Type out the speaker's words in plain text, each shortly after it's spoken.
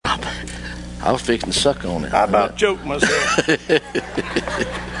I was fixing to suck on it. I about choked myself.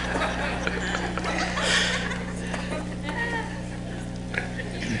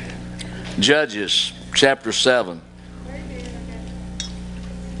 Judges chapter 7.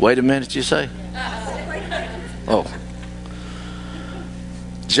 Wait a minute, you say? Oh.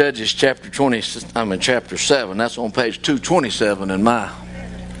 Judges chapter 7. That's on page 227 in my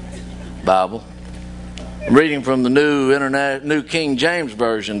Bible. I'm reading from the New King James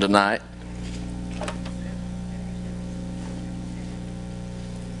Version tonight.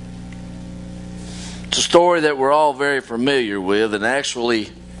 It's a story that we're all very familiar with, and actually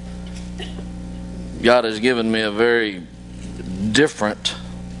God has given me a very different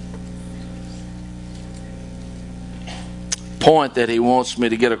point that He wants me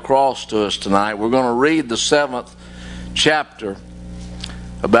to get across to us tonight. We're going to read the 7th chapter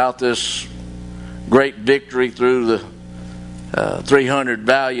about this great victory through the 300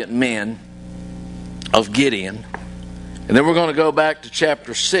 valiant men of Gideon. And then we're going to go back to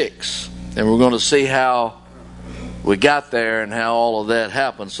chapter 6, and we're going to see how we got there and how all of that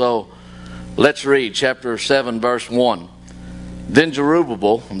happened. So let's read chapter 7, verse 1. Then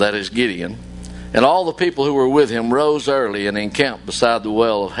Jerubbaal, that is Gideon, and all the people who were with him rose early and encamped beside the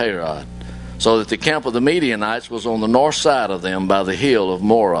well of Harod, so that the camp of the Midianites was on the north side of them by the hill of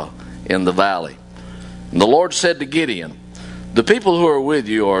Moreh in the valley. And the Lord said to Gideon, the people who are with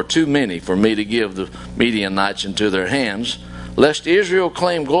you are too many for me to give the Midianites into their hands, lest Israel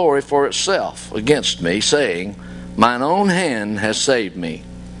claim glory for itself against me, saying, mine own hand has saved me.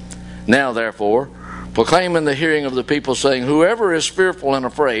 Now therefore, proclaim in the hearing of the people, saying, whoever is fearful and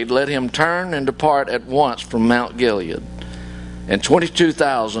afraid, let him turn and depart at once from Mount Gilead. And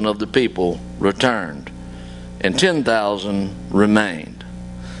 22,000 of the people returned, and 10,000 remained.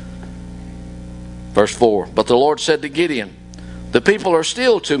 Verse 4, but the Lord said to Gideon, the people are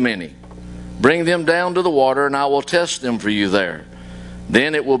still too many. Bring them down to the water, and I will test them for you there.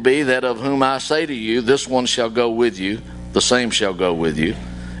 Then it will be that of whom I say to you, this one shall go with you, the same shall go with you.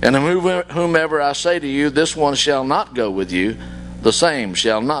 And whomever I say to you, this one shall not go with you, the same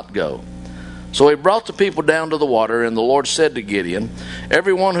shall not go. So he brought the people down to the water, and the Lord said to Gideon,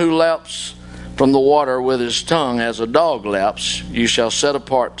 everyone who laps from the water with his tongue as a dog laps, you shall set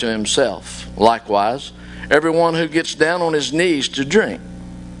apart to himself. Likewise, everyone who gets down on his knees to drink.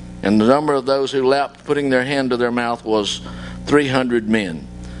 And the number of those who lapped, putting their hand to their mouth, was 300 men.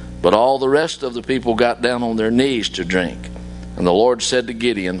 But all the rest of the people got down on their knees to drink. And the Lord said to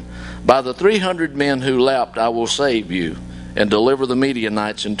Gideon, by the 300 men who lapped I will save you, and deliver the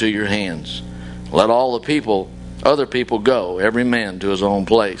Midianites into your hands. Let all the other people go, every man to his own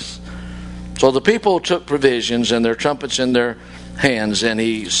place. So the people took provisions and their trumpets in their hands, and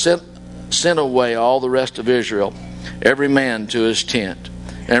he sent away all the rest of Israel, every man to his tent,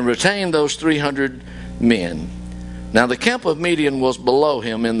 and retained those 300 men. Now the camp of Midian was below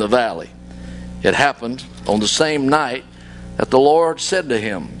him in the valley. It happened on the same night that the Lord said to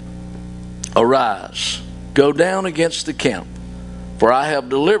him, arise, go down against the camp, for I have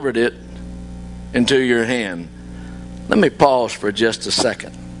delivered it into your hand. Let me pause for just a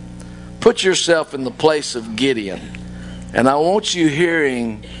second. Put yourself in the place of Gideon, and I want you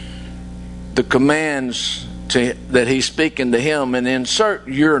hearing the commands that he's speaking to him, and insert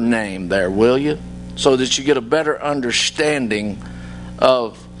your name there, will you? So that you get a better understanding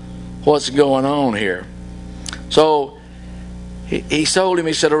of what's going on here. So he told him,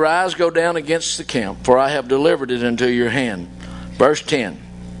 he said, arise, go down against the camp, for I have delivered it into your hand. Verse 10.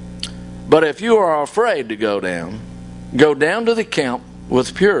 But if you are afraid to go down to the camp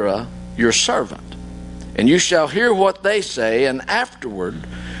with Purah, your servant, and you shall hear what they say, and afterward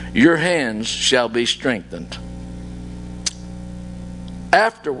your hands shall be strengthened.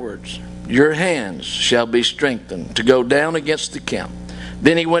 Afterwards your hands shall be strengthened to go down against the camp.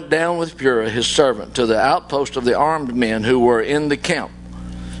 Then he went down with Purah his servant to the outpost of the armed men who were in the camp.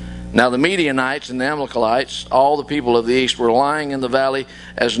 Now the Midianites and the Amalekites, all the people of the east, were lying in the valley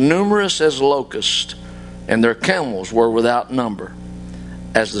as numerous as locusts, and their camels were without number,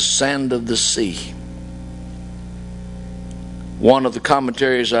 as the sand of the sea. One of the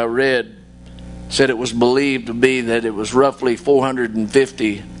commentaries I read said it was believed to be that it was roughly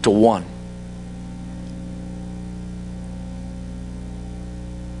 450 to 1.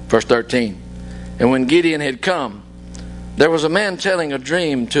 Verse 13. And when Gideon had come, there was a man telling a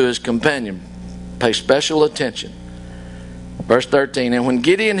dream to his companion. Pay special attention. Verse 13. And when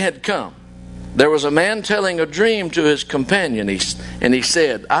Gideon had come, there was a man telling a dream to his companion, and he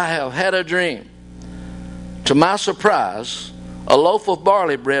said, I have had a dream. To my surprise, a loaf of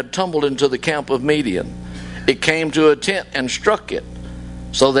barley bread tumbled into the camp of Midian. It came to a tent and struck it,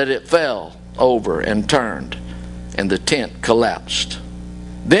 so that it fell over and turned, and the tent collapsed.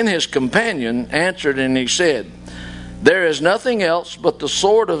 Then his companion answered and he said, there is nothing else but the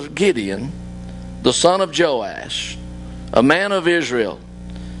sword of Gideon, the son of Joash, a man of Israel.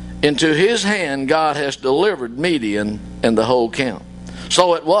 Into his hand God has delivered Midian and the whole camp.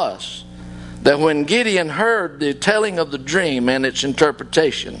 So it was that when Gideon heard the telling of the dream and its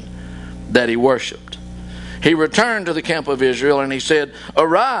interpretation, that he worshipped. He returned to the camp of Israel and he said,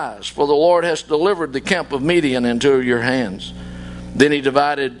 arise, for the Lord has delivered the camp of Midian into your hands. Then he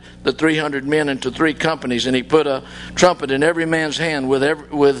divided the 300 men into 3 companies, and he put a trumpet in every man's hand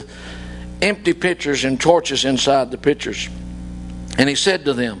with empty pitchers and torches inside the pitchers. And he said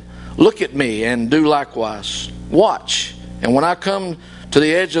to them, look at me and do likewise. Watch, and when I come to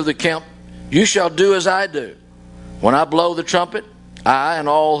the edge of the camp, you shall do as I do. When I blow the trumpet, I and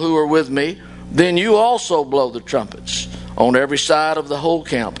all who are with me, then you also blow the trumpets on every side of the whole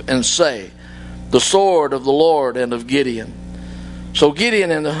camp, and say, the sword of the Lord and of Gideon. So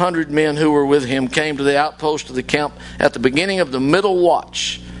Gideon and the 100 men who were with him came to the outpost of the camp at the beginning of the middle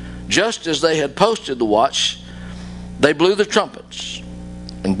watch. Just as they had posted the watch, they blew the trumpets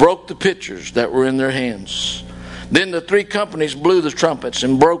and broke the pitchers that were in their hands. Then the 3 companies blew the trumpets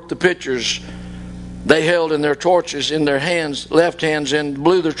and broke the pitchers they held in their torches in their hands, left hands, and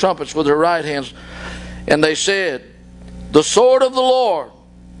blew the trumpets with their right hands. And they said, the sword of the Lord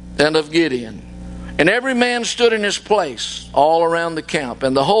and of Gideon. And every man stood in his place all around the camp.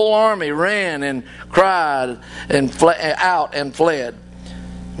 And the whole army ran and cried and out and fled.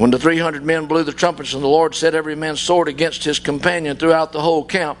 When the 300 men blew the trumpets, and the Lord set every man's sword against his companion throughout the whole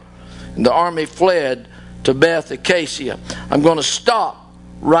camp, and the army fled to Beth Acacia. I'm going to stop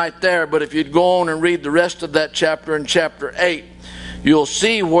right there, but if you'd go on and read the rest of that chapter in chapter 8, you'll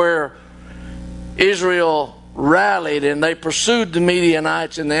see where Israel rallied and they pursued the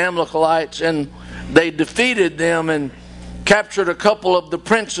Midianites and the Amalekites, and they defeated them and captured a couple of the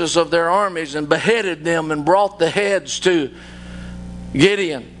princes of their armies and beheaded them and brought the heads to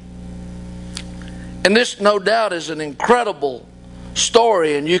Gideon. And this, no doubt, is an incredible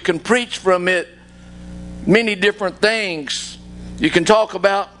story, and you can preach from it many different things. You can talk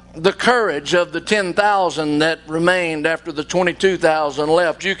about the courage of the 10,000 that remained after the 22,000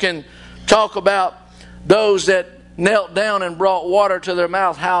 left. You can talk about those that knelt down and brought water to their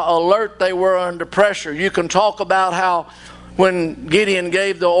mouth, how alert they were under pressure. You can talk about how when Gideon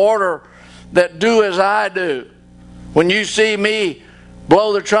gave the order that do as I do, when you see me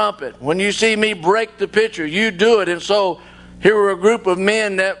blow the trumpet, when you see me break the pitcher, you do it. And so here were a group of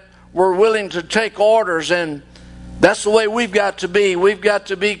men that were willing to take orders, and that's the way we've got to be. We've got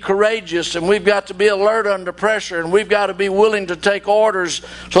to be courageous, and we've got to be alert under pressure, and we've got to be willing to take orders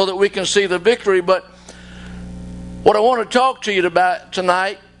so that we can see the victory. But what I want to talk to you about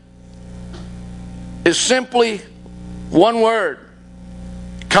tonight is simply one word: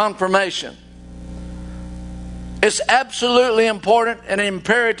 confirmation. It's absolutely important and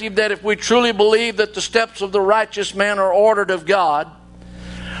imperative that if we truly believe that the steps of the righteous man are ordered of God,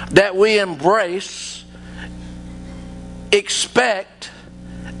 that we embrace, expect,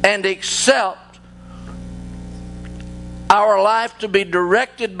 and accept our life to be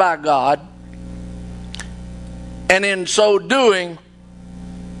directed by God, and in so doing,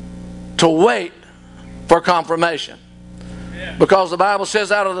 to wait for confirmation. Because the Bible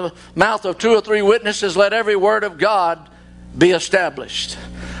says, out of the mouth of 2 or 3 witnesses, let every word of God be established.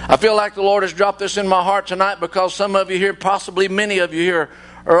 I feel like the Lord has dropped this in my heart tonight, because some of you here, possibly many of you here,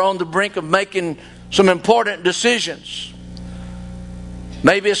 are on the brink of making some important decisions.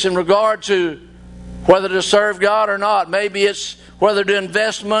 Maybe it's in regard to whether to serve God or not. Maybe it's whether to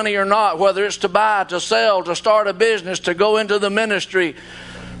invest money or not. Whether it's to buy, to sell, to start a business, to go into the ministry.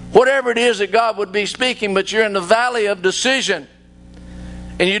 Whatever it is that God would be speaking, but you're in the valley of decision.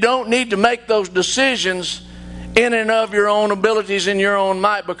 And you don't need to make those decisions in and of your own abilities and your own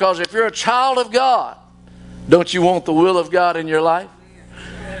might. Because if you're a child of God, don't you want the will of God in your life?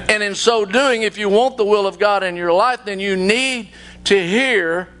 And in so doing, if you want the will of God in your life, then you need to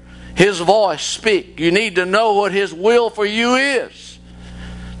hear His voice speak. You need to know what His will for you is.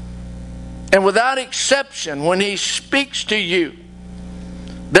 And without exception, when He speaks to you,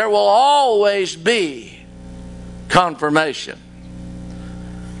 there will always be confirmation.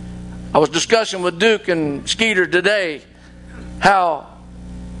 I was discussing with Duke and Skeeter today how,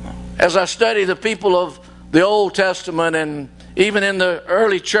 as I study the people of the Old Testament and even in the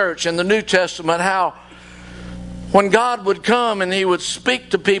early church in the New Testament, how when God would come and He would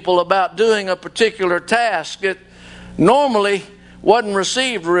speak to people about doing a particular task, it normally wasn't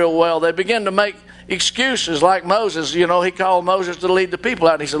received real well. They began to make excuses like Moses. You know, he called Moses to lead the people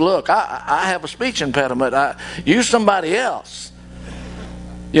out. And he said, look, I have a speech impediment. Use somebody else.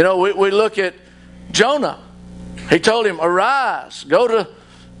 You know, we look at Jonah. He told him, arise, go to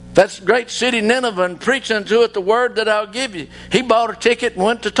that great city Nineveh and preach unto it the word that I'll give you. He bought a ticket and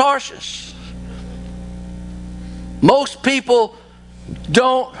went to Tarshish. Most people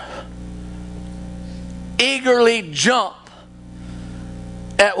don't eagerly jump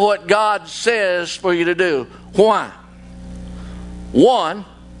at what God says for you to do. Why? One,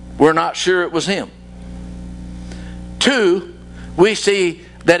 we're not sure it was Him. Two, we see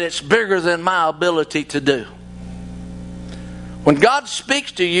that it's bigger than my ability to do. When God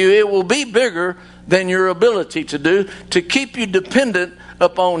speaks to you, it will be bigger than your ability to do, to keep you dependent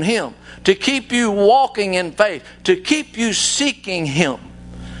upon Him, to keep you walking in faith, to keep you seeking Him,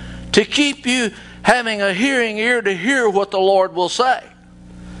 to keep you having a hearing ear to hear what the Lord will say.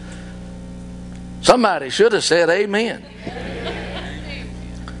 Somebody should have said amen.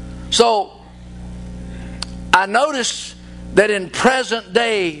 So, I notice that in present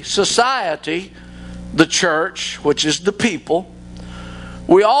day society, the church, which is the people,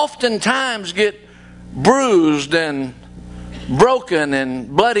 we oftentimes get bruised and broken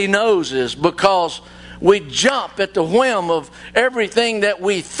and bloody noses because we jump at the whim of everything that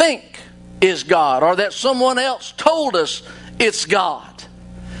we think is God or that someone else told us it's God,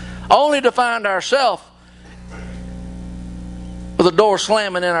 only to find ourselves with a door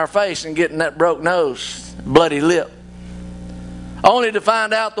slamming in our face and getting that broke nose, bloody lip, only to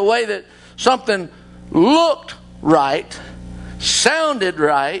find out the way that something looked right, sounded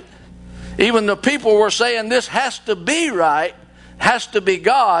right, even the people were saying this has to be right, has to be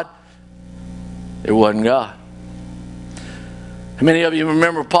God, it wasn't God. How many of you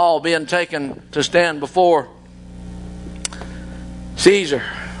remember Paul being taken to stand before Caesar,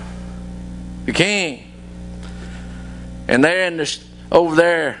 the king? And they're over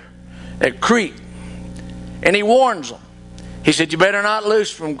there at Crete. And he warns them. He said, you better not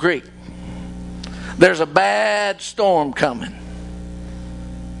loose from Crete. There's a bad storm coming.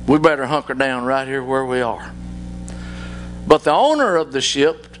 We better hunker down right here where we are. But the owner of the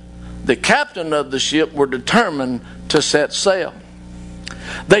ship, the captain of the ship, were determined to set sail.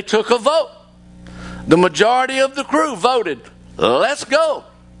 They took a vote. The majority of the crew voted, let's go.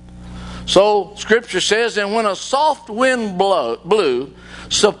 So Scripture says, and when a soft wind blew,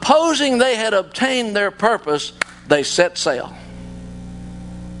 supposing they had obtained their purpose, they set sail.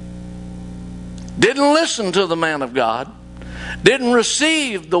 Didn't listen to the man of God, didn't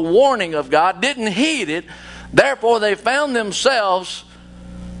receive the warning of God, didn't heed it. Therefore, they found themselves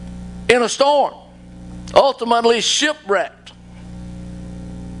in a storm, ultimately shipwrecked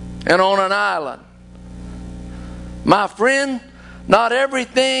and on an island. My friend, not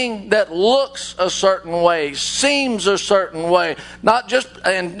everything that looks a certain way, seems a certain way,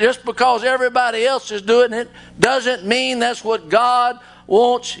 just because everybody else is doing it, doesn't mean that's what God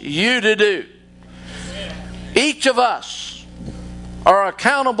wants you to do. Each of us are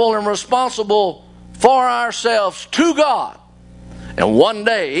accountable and responsible for ourselves to God. And one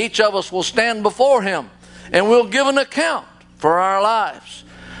day each of us will stand before Him and we'll give an account for our lives.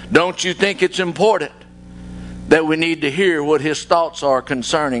 Don't you think it's important that we need to hear what His thoughts are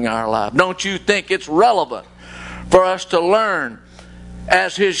concerning our life? Don't you think it's relevant for us to learn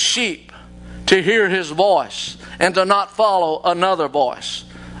as His sheep to hear His voice and to not follow another voice,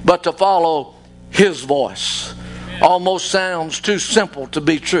 but to follow His voice? Almost sounds too simple to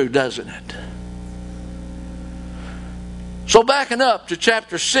be true, doesn't it? So backing up to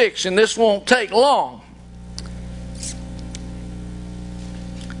chapter 6, and this won't take long.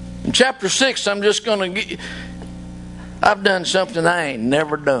 In chapter 6, I'm just going to... I've done something I ain't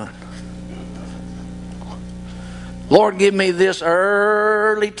never done. Lord, give me this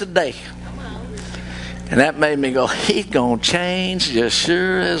early today. And that made me go, He's going to change as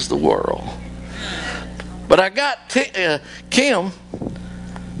sure as the world. But I got Kim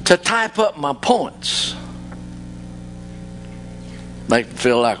to type up my points. Make me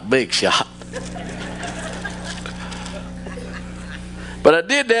feel like a big shot. But I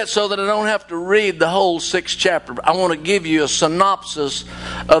did that so that I don't have to read the whole 6th chapter. I want to give you a synopsis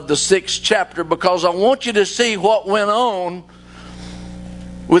of the 6th chapter because I want you to see what went on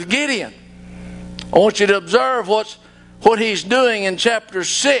with Gideon. I want you to observe what he's doing in chapter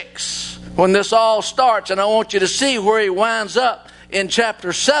 6 when this all starts. And I want you to see where he winds up in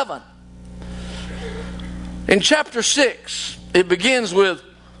chapter 7. In chapter 6, it begins with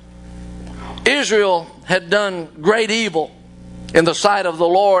Israel had done great evil in the sight of the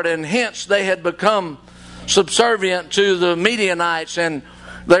Lord, and hence they had become subservient to the Midianites, and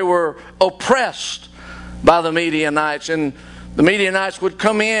They were oppressed by the Midianites, and the Midianites would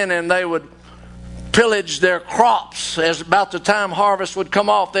come in and they would pillage their crops. As about the time harvest would come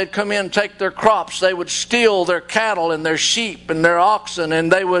off, they'd come in and take their crops. They would steal their cattle and their sheep and their oxen,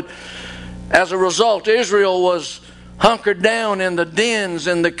 and they would, as a result, Israel was hunkered down in the dens,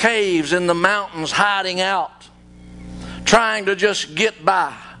 in the caves, in the mountains, hiding out, trying to just get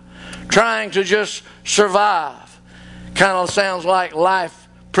by, trying to just survive. Kind of sounds like life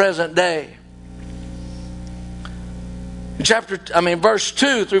present day. Verse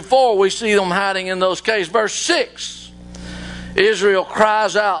 2 through 4, we see them hiding in those caves. Verse 6, Israel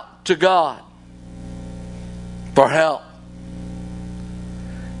cries out to God for help.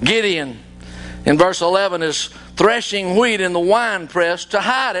 Gideon, in verse 11, is threshing wheat in the winepress to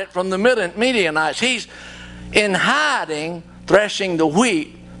hide it from the Midianites. He's in hiding, threshing the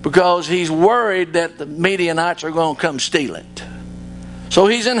wheat, because he's worried that the Midianites are going to come steal it. So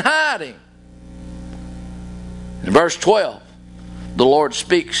he's in hiding. In verse 12, the Lord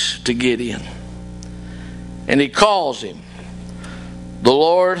speaks to Gideon, and he calls him. The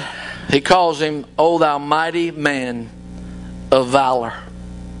Lord, he calls him, O thou mighty man of valor.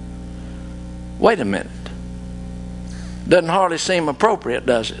 Wait a minute. Doesn't hardly seem appropriate,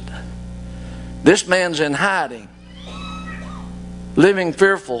 does it? This man's in hiding, living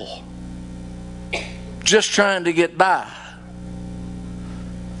fearful, just trying to get by.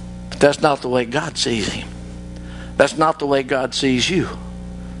 But that's not the way God sees him. That's not the way God sees you.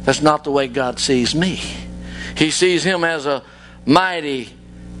 That's not the way God sees me. He sees him as a mighty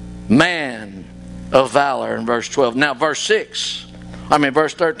man of valor in verse 12. Now verse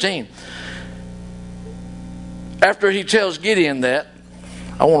 13. After he tells Gideon that,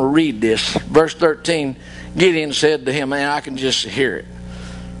 I want to read this. Verse 13, Gideon said to him, man, I can just hear it.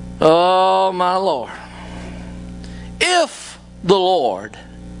 Oh, my Lord. If the Lord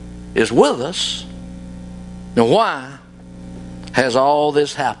is with us, then why has all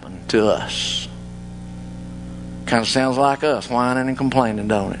this happened to us? Kind of sounds like us, whining and complaining,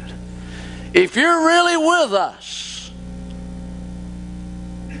 don't it? If you're really with us,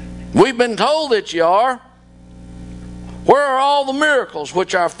 we've been told that you are. Where are all the miracles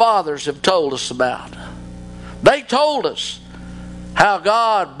which our fathers have told us about? They told us how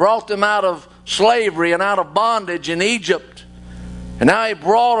God brought them out of slavery and out of bondage in Egypt, and how He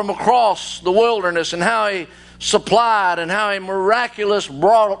brought them across the wilderness, and how He supplied, and how He miraculously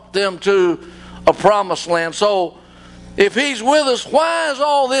brought them to a promised land. So, if He's with us, why is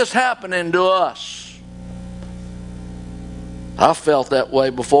all this happening to us? I've felt that way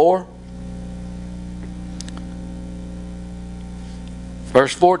before.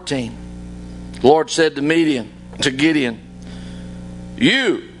 Verse 14, the Lord said to Gideon,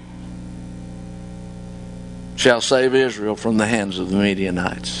 you shall save Israel from the hands of the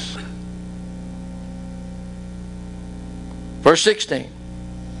Midianites. Verse 16,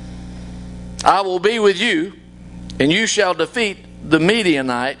 I will be with you, and you shall defeat the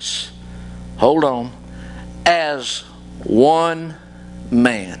Midianites, hold on, as one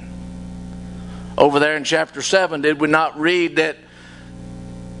man. Over there in chapter 7, did we not read that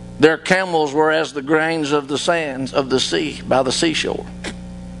their camels were as the grains of the sands of the sea by the seashore?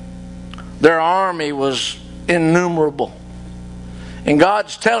 Their army was innumerable. And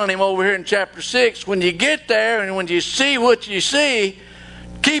God's telling him over here in chapter 6, when you get there and when you see what you see,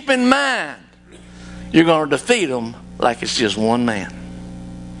 keep in mind you're going to defeat them like it's just one man.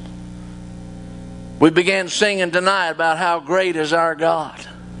 We began singing tonight about how great is our God.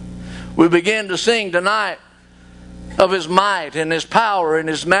 We began to sing tonight of His might and His power and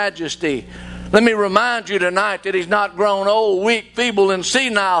His majesty. Let me remind you tonight that He's not grown old, weak, feeble, and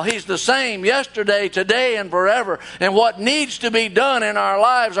senile. He's the same yesterday, today, and forever. And what needs to be done in our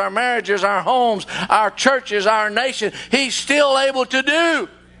lives, our marriages, our homes, our churches, our nation, He's still able to do.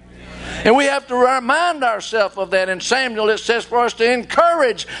 And we have to remind ourselves of that. In Samuel it says for us to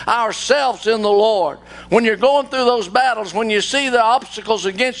encourage ourselves in the Lord. When you're going through those battles, when you see the obstacles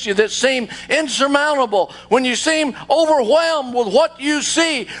against you that seem insurmountable, when you seem overwhelmed with what you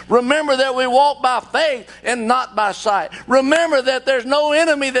see, remember that we walk by faith and not by sight. Remember that there's no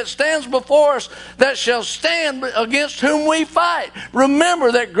enemy that stands before us that shall stand against whom we fight.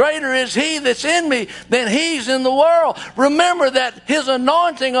 Remember that greater is He that's in me than he's in the world. Remember that His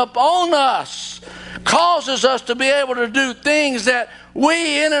anointing upon us causes us to be able to do things that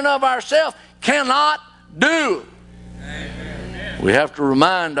we in and of ourselves cannot do. Amen. We have to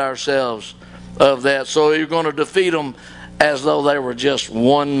remind ourselves of that. So you're going to defeat them as though they were just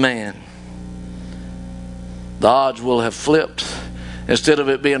one man. The odds will have flipped Instead of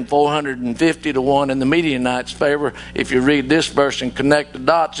it being 450 to 1 in the Midianites' favor, if you read this verse and connect the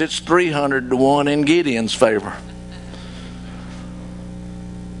dots, it's 300 to 1 in Gideon's favor.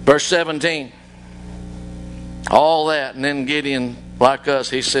 Verse 17. All that, and then Gideon, like us,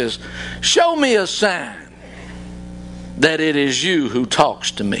 he says, show me a sign that it is you who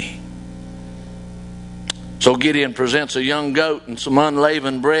talks to me. So Gideon presents a young goat and some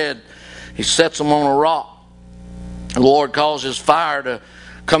unleavened bread. He sets them on a rock. The Lord causes fire to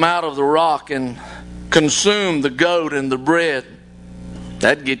come out of the rock and consume the goat and the bread.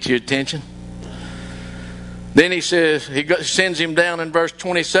 That'd get your attention. Then he says, he sends him down in verse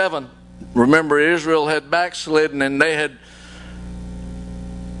 27. Remember, Israel had backslidden and they had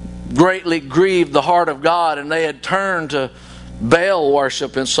greatly grieved the heart of God, and they had turned to Baal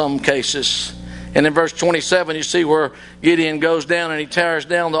worship in some cases. And in verse 27, you see where Gideon goes down and he tears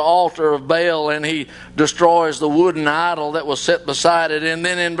down the altar of Baal and he destroys the wooden idol that was set beside it. And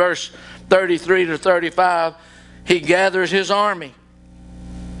then in verse 33 to 35, he gathers his army.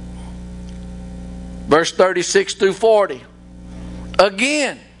 Verse 36 through 40.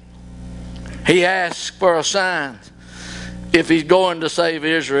 Again, he asks for a sign if he's going to save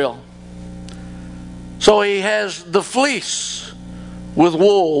Israel. So he has the fleece with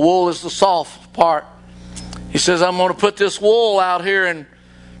wool. Wool is the soft part. He says, I'm going to put this wool out here, and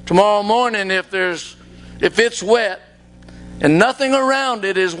tomorrow morning if it's wet and nothing around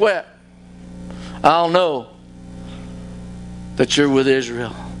it is wet, I'll know that you're with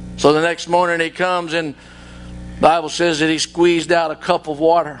Israel. So the next morning he comes, and the Bible says that he squeezed out a cup of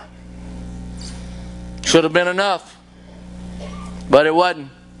water. Should have been enough, but it wasn't.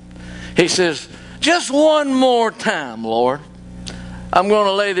 He says, just one more time, Lord. I'm going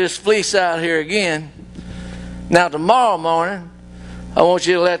to lay this fleece out here again. Now tomorrow morning, I want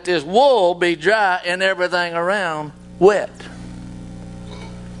you to let this wool be dry and everything around wet.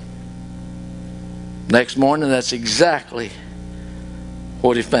 Next morning, that's exactly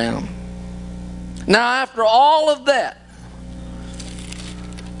what he found. Now after all of that,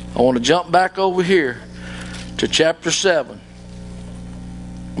 I want to jump back over here to chapter 7,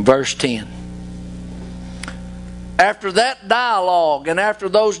 verse 10. After that dialogue and after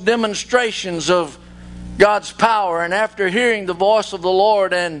those demonstrations of God's power, and after hearing the voice of the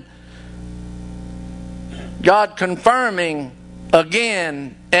Lord and God confirming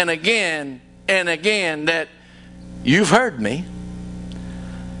again and again and again that you've heard me.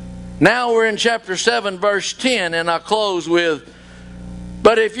 Now we're in chapter 7 verse 10, and I close with,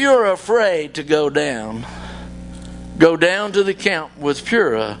 but if you're afraid to go down to the camp with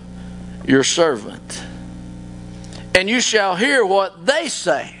Purah, your servant, and you shall hear what they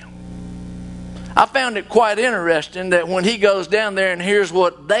say. I found it quite interesting that when he goes down there and hears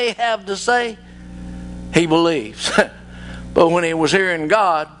what they have to say, he believes. But when he was hearing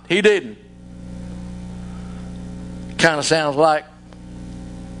God, he didn't. Kind of sounds like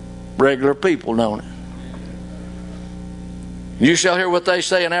regular people, don't it? You shall hear what they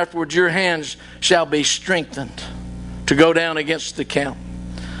say, and afterwards your hands shall be strengthened to go down against the camp.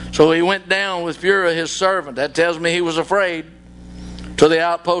 So he went down with Purah his servant. That tells me he was afraid, to the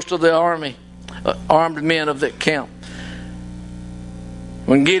outpost of the army, armed men of that camp.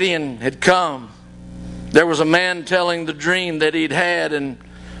 When Gideon had come, there was a man telling the dream that he'd had, and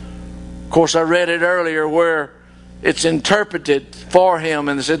of course I read it earlier where it's interpreted for him,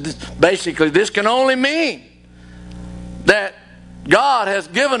 and it said basically this can only mean that God has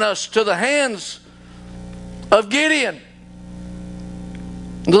given us to the hands of Gideon,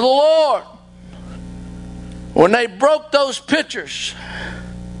 to the Lord. When they broke those pitchers,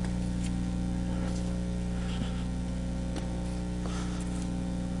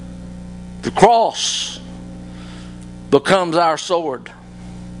 the cross becomes our sword.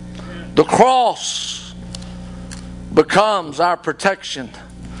 The cross becomes our protection.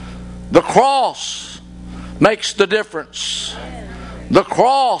 The cross makes the difference. The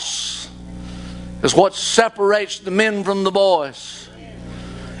cross is what separates the men from the boys.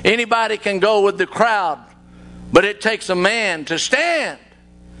 Anybody can go with the crowd, but it takes a man to stand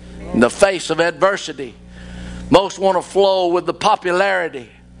in the face of adversity. Most want to flow with the popularity.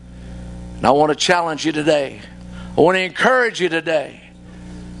 And I want to challenge you today. I want to encourage you today.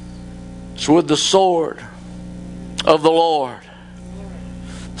 It's with the sword of the Lord.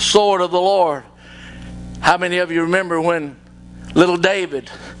 Sword of the Lord. How many of you remember when little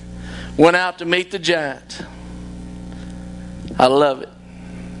David went out to meet the giant? I love it.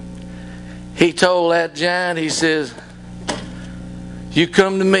 He told that giant, he says, you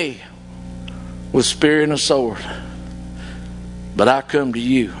come to me with spear and a sword, but I come to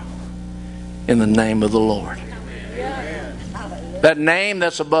you in the name of the Lord. That name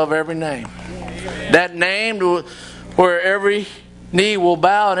that's above every name. That name where every knee will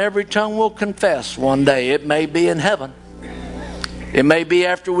bow and every tongue will confess one day. It may be in heaven. It may be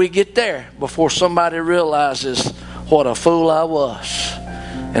after we get there, before somebody realizes what a fool I was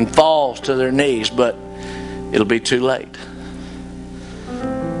and falls to their knees, but it'll be too late.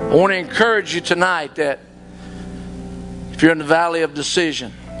 I want to encourage you tonight that if you're in the valley of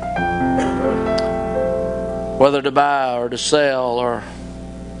decision, whether to buy or to sell or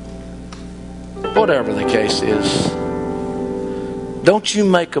whatever the case is, don't you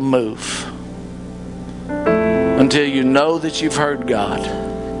make a move until you know that you've heard God.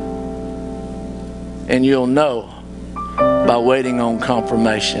 And you'll know by waiting on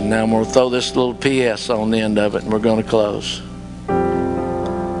confirmation. Now I'm going to throw this little PS on the end of it and we're going to close.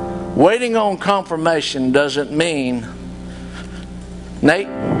 Waiting on confirmation doesn't mean, Nate,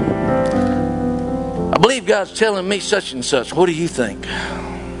 I believe God's telling me such and such. What do you think?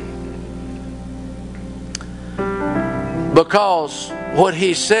 Because what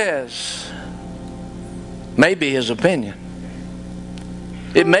He says may be His opinion.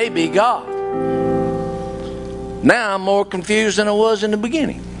 It may be God. Now I'm more confused than I was in the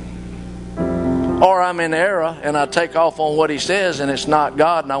beginning. Or I'm in error and I take off on what He says and it's not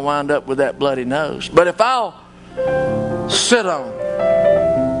God and I wind up with that bloody nose. But if I'll sit on,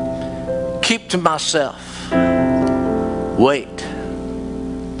 keep to myself, wait,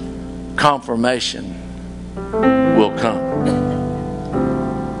 confirmation will come.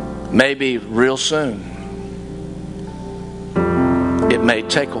 Maybe real soon. It may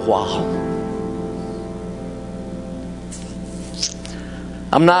take a while.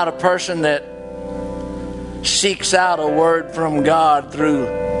 I'm not a person that seeks out a word from God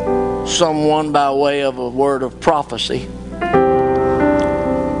through someone by way of a word of prophecy.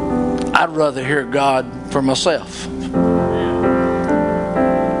 I'd rather hear God for myself.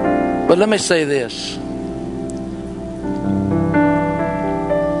 But let me say this.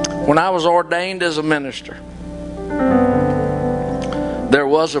 When I was ordained as a minister, there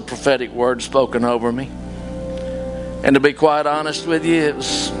was a prophetic word spoken over me. And to be quite honest with you, it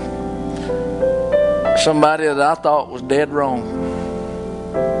was somebody that I thought was dead wrong.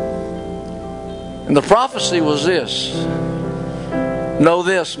 And the prophecy was this: know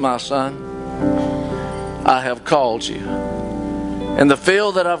this, my son, I have called you. And the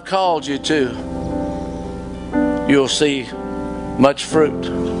field that I've called you to, you'll see much fruit.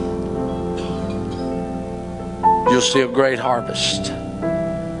 You'll see a great harvest.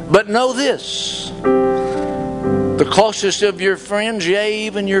 But know this: the closest of your friends, yea,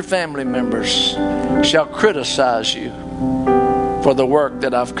 even your family members, shall criticize you for the work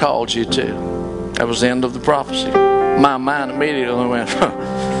that I've called you to. That was the end of the prophecy. My mind immediately went,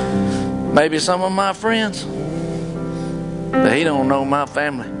 maybe some of my friends, but he don't know my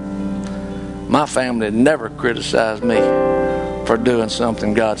family. My family never criticized me for doing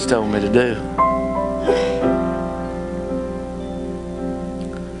something God's told me to do.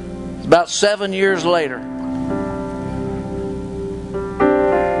 About 7 years later,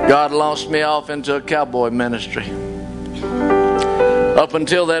 God launched me off into a cowboy ministry. Up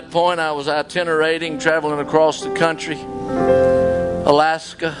until that point, I was itinerating, traveling across the country.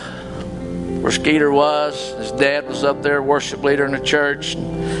 Alaska, where Skeeter was. His dad was up there, worship leader in the church.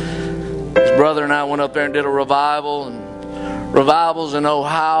 His brother and I went up there and did a revival. And revivals in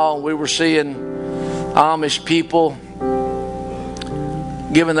Ohio. We were seeing Amish people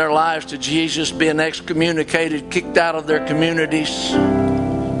giving their lives to Jesus, being excommunicated, kicked out of their communities.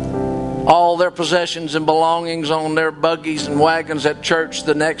 All their possessions and belongings on their buggies and wagons at church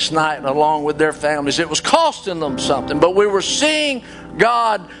the next night along with their families. It was costing them something, but we were seeing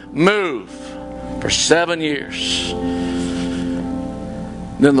God move for 7 years.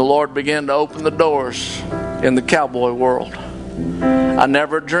 Then the Lord began to open the doors in the cowboy world. I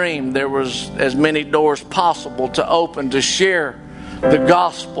never dreamed there was as many doors possible to open to share the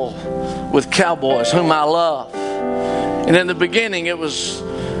gospel with cowboys whom I love. And in the beginning it was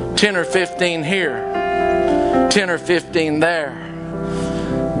 10 or 15 here, 10 or 15 there.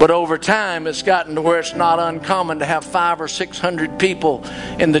 But over time it's gotten to where it's not uncommon to have 500 or 600 people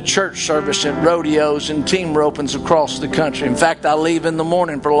in the church service at rodeos and team ropings across the country. In fact, I leave in the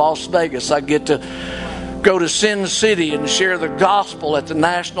morning for Las Vegas. I get to go to Sin City and share the gospel at the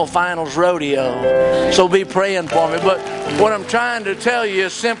National Finals Rodeo. So be praying for me. But what I'm trying to tell you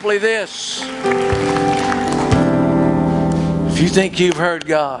is simply this. If you think you've heard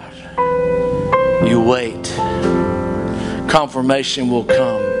God, you wait. Confirmation will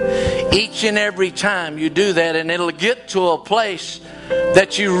come. Each and every time you do that, and it'll get to a place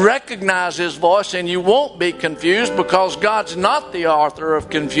that you recognize His voice and you won't be confused, because God's not the author of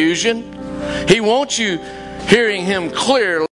confusion. He wants you hearing Him clearly.